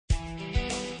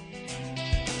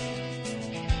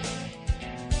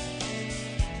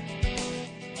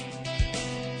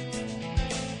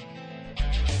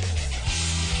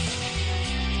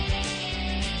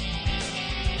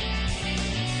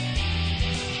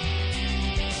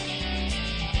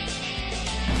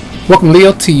Welcome,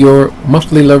 Leo, to your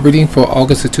monthly love reading for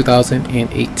August of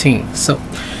 2018. So,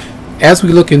 as we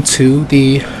look into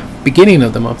the beginning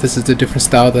of the month, this is a different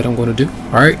style that I'm going to do.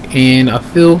 Alright, and I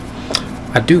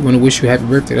do want to wish you a happy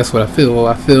birthday. That's what I feel.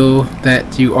 I feel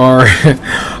that you are,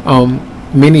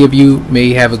 many of you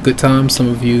may have a good time. Some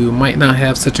of you might not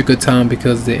have such a good time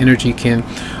because the energy can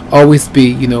always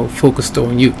be, focused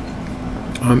on you.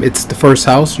 It's the first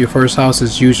house. Your first house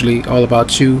is usually all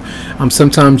about you.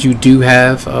 Sometimes you do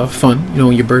have fun,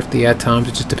 on your birthday at times.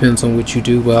 It just depends on what you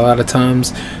do. But a lot of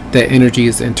times that energy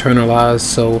is internalized,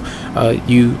 so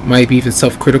you might be even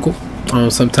self-critical.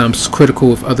 Sometimes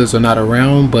critical if others are not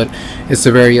around, but it's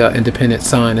a very independent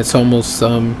sign. It's almost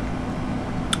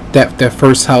that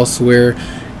first house where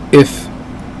if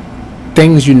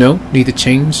things need to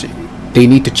change, they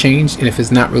need to change, and if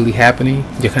it's not really happening,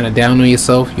 you're kind of down on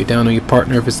yourself, you're down on your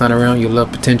partner if it's not around, your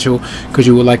love potential, because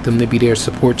you would like them to be there to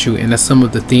support you. And that's some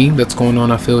of the theme that's going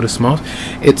on, I feel, this month.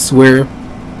 It's where,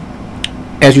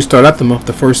 as you start out the month,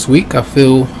 the first week, I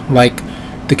feel like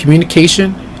the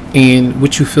communication and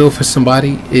what you feel for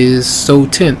somebody is so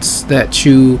tense that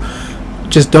you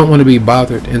just don't want to be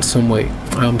bothered in some way.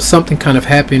 Something kind of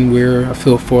happened where I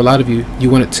feel for a lot of you, you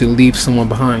wanted to leave someone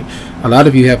behind. A lot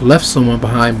of you have left someone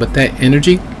behind, but that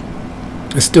energy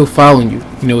is still following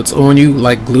you. It's on you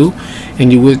like glue,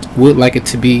 and you would like it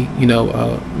to be,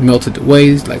 melted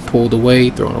away, like pulled away,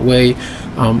 thrown away.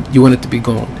 You want it to be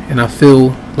gone. And I feel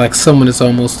like someone is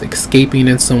almost escaping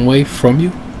in some way from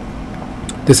you.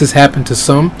 This has happened to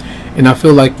some, and I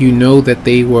feel like that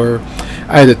they were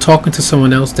either talking to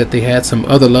someone else, that they had some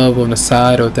other love on the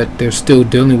side, or that they're still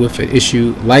dealing with an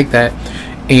issue like that,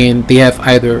 and they have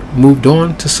either moved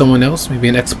on to someone else, maybe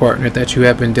an ex-partner that you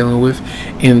have been dealing with,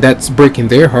 and that's breaking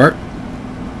their heart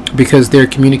because they're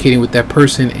communicating with that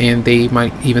person and they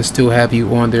might even still have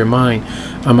you on their mind.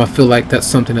 I feel like that's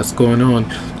something that's going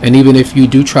on, and even if you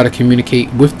do try to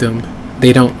communicate with them,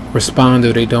 they don't respond,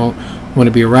 or they don't want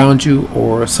to be around you,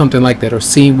 or something like that, or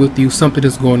seen with you. Something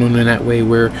is going on in that way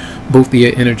where both of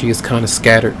your energy is kind of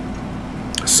scattered.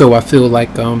 So I feel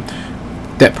like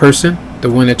that person, the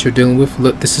one that you're dealing with,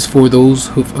 look, this is for those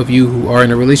of you who are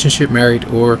in a relationship, married,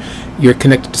 or you're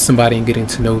connected to somebody and getting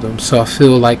to know them. So I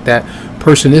feel like that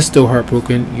person is still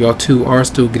heartbroken. Y'all two are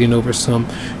still getting over some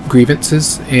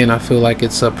grievances, and I feel like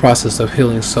it's a process of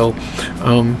healing. So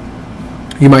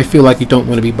you might feel like you don't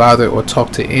want to be bothered or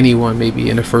talk to anyone maybe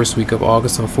in the first week of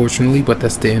August, unfortunately, but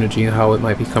that's the energy and how it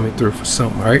might be coming through for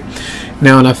some. All right,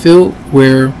 now, and I feel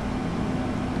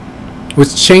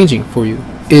what's changing for you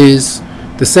is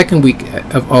the second week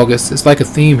of August. It's like a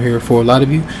theme here for a lot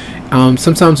of you.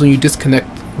 Sometimes when you disconnect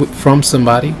from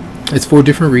somebody, it's for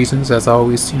different reasons, as I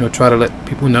always try to let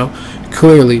people know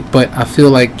clearly. But I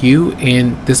feel like you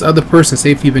and this other person,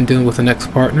 say if you've been dealing with an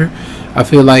ex-partner, I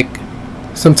feel like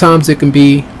sometimes it can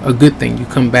be a good thing. You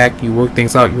come back, you work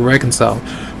things out, you reconcile.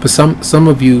 But some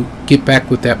of you get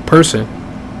back with that person,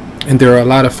 and there are a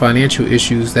lot of financial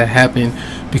issues that happen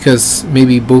because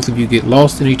maybe both of you get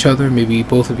lost in each other. Maybe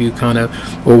both of you kind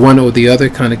of, or one or the other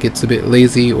kind of gets a bit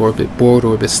lazy, or a bit bored,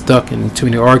 or a bit stuck in too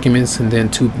many arguments, and then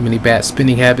too many bad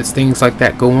spending habits. Things like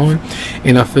that go on,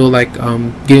 and I feel like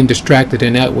getting distracted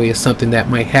in that way is something that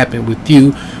might happen with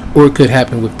you, or it could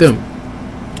happen with them.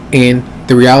 And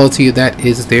the reality of that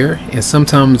is there. And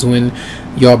sometimes when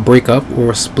y'all break up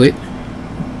or split,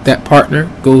 that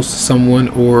partner goes to someone,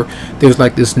 or there's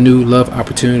like this new love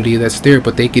opportunity that's there,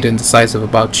 but they get indecisive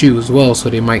about you as well. So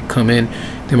they might come in,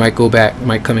 they might go back,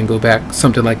 might come and go back.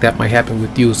 Something like that might happen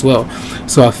with you as well.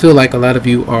 So I feel like a lot of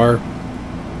you are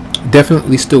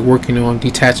definitely still working on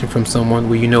detaching from someone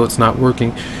where it's not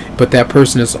working, but that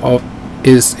person is off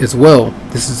as well.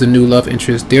 This is a new love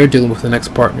interest. They're dealing with the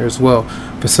next partner as well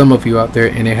for some of you out there,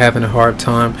 and they're having a hard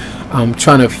time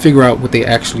trying to figure out what they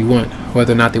actually want,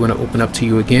 whether or not they want to open up to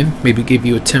you again, maybe give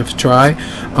you a 10th try,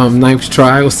 9th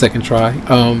try, or 2nd try,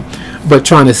 but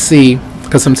trying to see,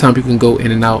 because sometimes you can go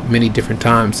in and out many different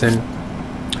times, and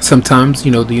sometimes the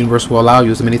universe will allow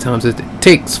you as many times as it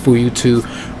takes for you to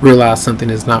realize something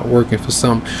is not working for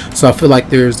some. So I feel like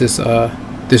there's this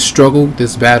struggle,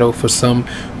 this battle for some,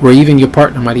 where even your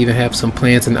partner might even have some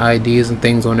plans and ideas and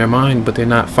things on their mind, but they're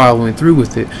not following through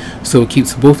with it. So it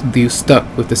keeps both of you stuck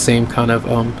with the same kind of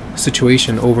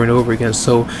situation over and over again.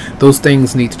 So those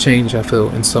things need to change, I feel,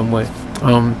 in some way.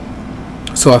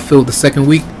 So I feel the second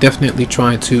week, definitely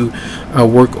trying to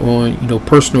work on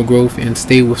personal growth and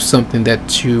stay with something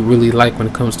that you really like when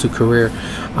it comes to career,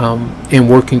 and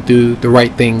working through the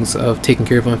right things of taking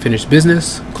care of unfinished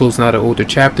business, closing out an older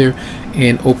chapter,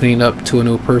 and opening up to a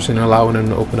new person and allowing them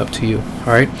to open up to you. All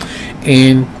right,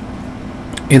 and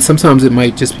And sometimes it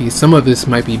might just be, some of this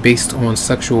might be based on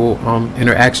sexual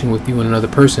interaction with you and another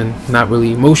person, not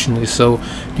really emotionally. So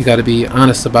you got to be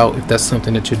honest about if that's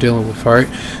something that you're dealing with. All right,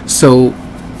 so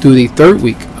through the third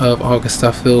week of August,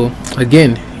 I feel,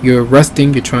 again, you're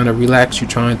resting, you're trying to relax, you're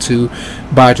trying to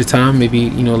bide your time. Maybe,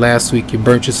 you know, last week you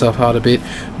burnt yourself out a bit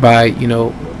by, you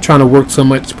know, trying to work so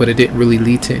much, but it didn't really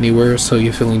lead to anywhere. So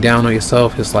you're feeling down on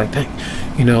yourself. It's like, dang,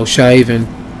 you know, should I even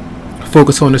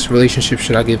focus on this relationship?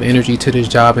 Should I give energy to this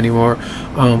job anymore?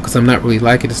 Because I'm not really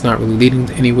liking it. It's not really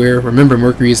leading anywhere. Remember,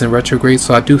 Mercury is in retrograde,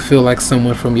 so I do feel like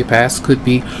someone from your past could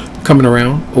be coming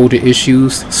around. Older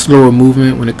issues, slower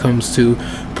movement when it comes to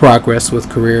progress with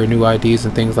career, new ideas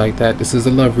and things like that. This is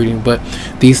a love reading, but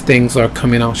these things are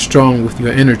coming out strong with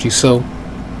your energy. So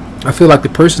I feel like the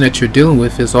person that you're dealing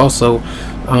with is also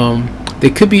they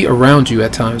could be around you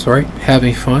at times, right,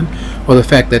 having fun, or the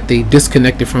fact that they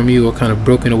disconnected from you or kind of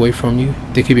broken away from you.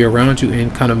 They could be around you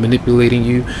and kind of manipulating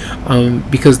you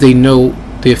because they know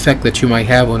the effect that you might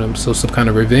have on them. So some kind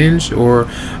of revenge or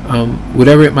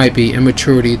whatever it might be,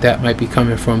 immaturity that might be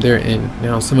coming from their end.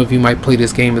 Now, some of you might play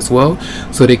this game as well,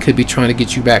 so they could be trying to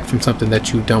get you back from something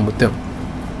that you've done with them.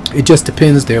 It just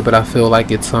depends there, but I feel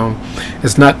like it's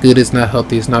not good, it's not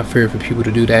healthy, it's not fair for people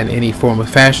to do that in any form of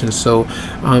fashion. So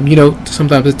you know,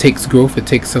 sometimes it takes growth, it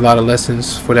takes a lot of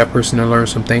lessons for that person to learn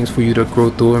some things, for you to grow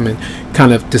through them and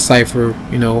kind of decipher,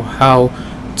 you know, how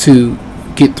to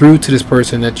get through to this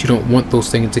person that you don't want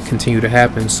those things to continue to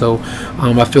happen. So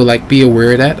I feel like be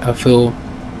aware of that. I feel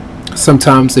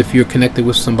sometimes if you're connected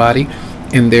with somebody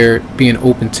and they're being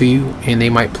open to you and they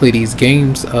might play these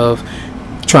games of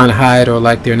trying to hide or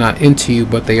like they're not into you,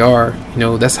 but they are, you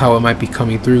know, that's how it might be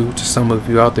coming through to some of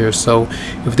you out there. So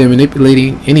if they're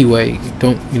manipulating anyway,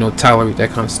 don't, you know, tolerate that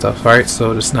kind of stuff. All right,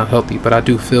 so it's not healthy. But I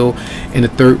do feel in the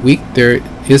third week there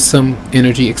is some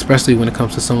energy, especially when it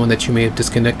comes to someone that you may have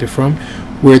disconnected from,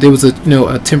 where there was a, you know,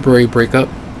 a temporary breakup,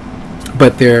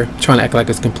 but they're trying to act like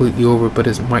it's completely over, but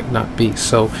it might not be.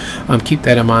 So keep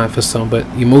that in mind for some. But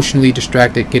emotionally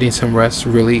distracted, getting some rest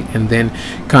really, and then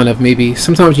kind of maybe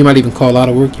sometimes you might even call out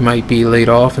of work, you might be laid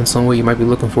off in some way, you might be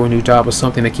looking for a new job or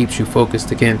something that keeps you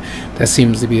focused. Again, that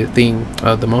seems to be a theme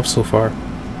of the month so far.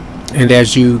 And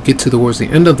as you get towards the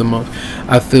end of the month,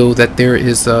 I feel that there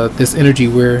is this energy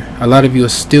where a lot of you are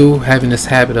still having this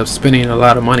habit of spending a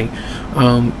lot of money.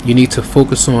 You need to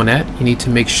focus on that. You need to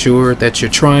make sure that you're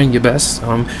trying your best.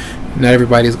 Not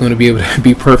everybody is going to be able to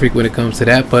be perfect when it comes to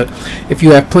that, but if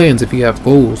you have plans, if you have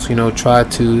goals, you know, try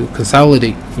to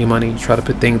consolidate your money, try to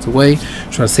put things away,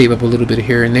 try to save up a little bit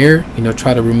here and there, you know,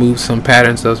 try to remove some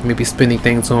patterns of maybe spending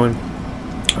things on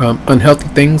unhealthy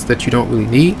things that you don't really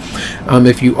need.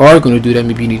 If you are going to do that,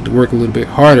 maybe you need to work a little bit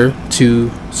harder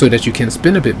so that you can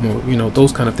spend a bit more. You know,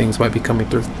 those kind of things might be coming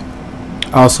through.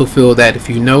 I also feel that if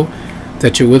you know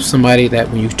that you're with somebody that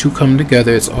when you two come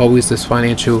together, it's always this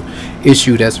financial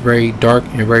issue that's very dark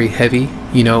and very heavy,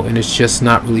 you know, and it's just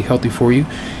not really healthy for you,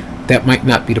 that might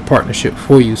not be the partnership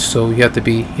for you. So you have to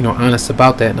be, you know, honest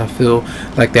about that. And I feel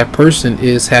like that person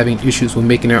is having issues with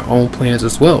making their own plans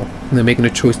as well, and they're making a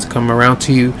choice to come around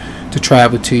to you, to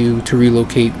travel to you, to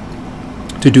relocate,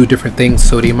 to do different things.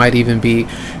 So they might even be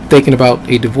thinking about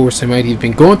a divorce. They might even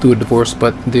been going through a divorce,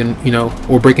 but then, you know,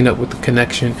 or breaking up with the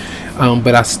connection.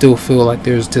 But I still feel like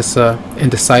there's this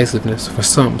indecisiveness for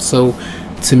some. So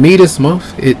to me this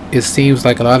month, it seems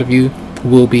like a lot of you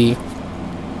will be,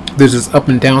 there's this up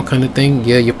and down kind of thing.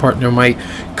 Yeah, your partner might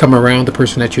come around, the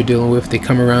person that you're dealing with, they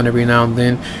come around every now and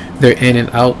then. They're in and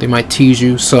out. They might tease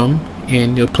you some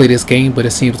and you'll play this game, but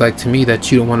it seems like to me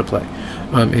that you don't want to play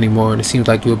anymore, and it seems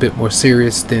like you're a bit more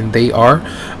serious than they are.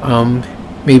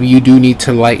 Maybe you do need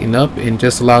to lighten up and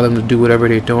just allow them to do whatever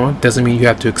they're doing. Doesn't mean you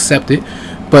have to accept it,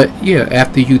 but yeah,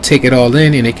 after you take it all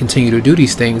in and they continue to do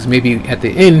these things, maybe at the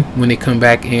end when they come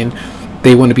back and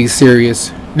they want to be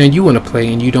serious, then you want to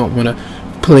play and you don't want to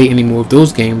play any more of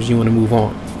those games. You want to move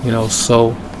on, you know.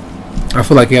 So I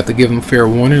feel like you have to give them fair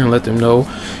warning and let them know,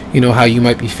 you know, how you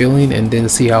might be feeling, and then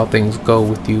see how things go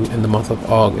with you in the month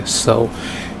of August. So,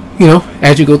 you know,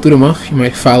 as you go through the month, you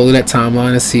might follow that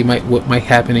timeline and see what might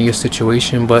happen in your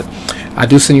situation. But I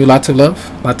do send you lots of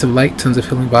love, lots of light, tons of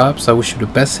healing vibes. I wish you the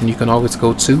best, and you can always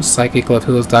go to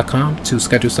psychicloveheals.com to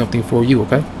schedule something for you.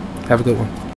 Okay, have a good one.